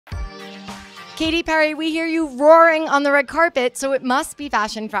Katy Perry, we hear you roaring on the red carpet, so it must be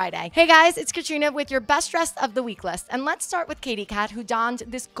Fashion Friday. Hey guys, it's Katrina with your best dressed of the week list. And let's start with Katy Cat, who donned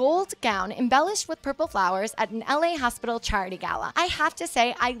this gold gown embellished with purple flowers at an LA hospital charity gala. I have to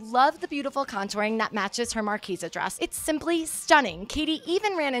say, I love the beautiful contouring that matches her Marquesa dress. It's simply stunning. Katy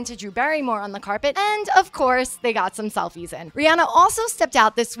even ran into Drew Barrymore on the carpet, and of course, they got some selfies in. Rihanna also stepped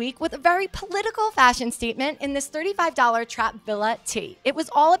out this week with a very political fashion statement in this $35 Trap Villa tee. It was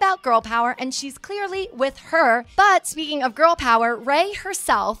all about girl power, and she's clearly with her. But speaking of girl power, Ray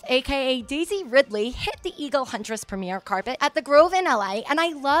herself, aka Daisy Ridley, hit the Eagle Huntress premiere carpet at the Grove in LA, and I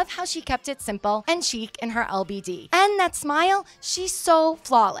love how she kept it simple and chic in her LBD. And that smile, she's so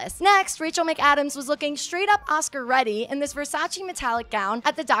flawless. Next, Rachel McAdams was looking straight up Oscar ready in this Versace metallic gown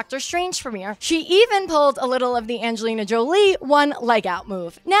at the Doctor Strange premiere. She even pulled a little of the Angelina Jolie one leg out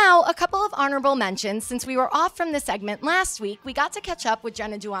move. Now, a couple of honorable mentions. Since we were off from the segment last week, we got to catch up with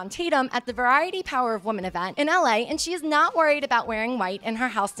Jenna Dewan Tatum at the Variety Power of Women event in LA, and she is not worried about wearing white in her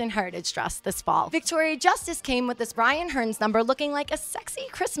Houston Heritage dress this fall. Victoria Justice came with this Brian Hearns number looking like a sexy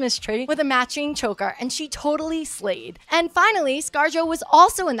Christmas tree with a matching choker, and she totally slayed. And finally, ScarJo was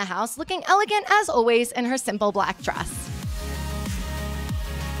also in the house looking elegant as always in her simple black dress.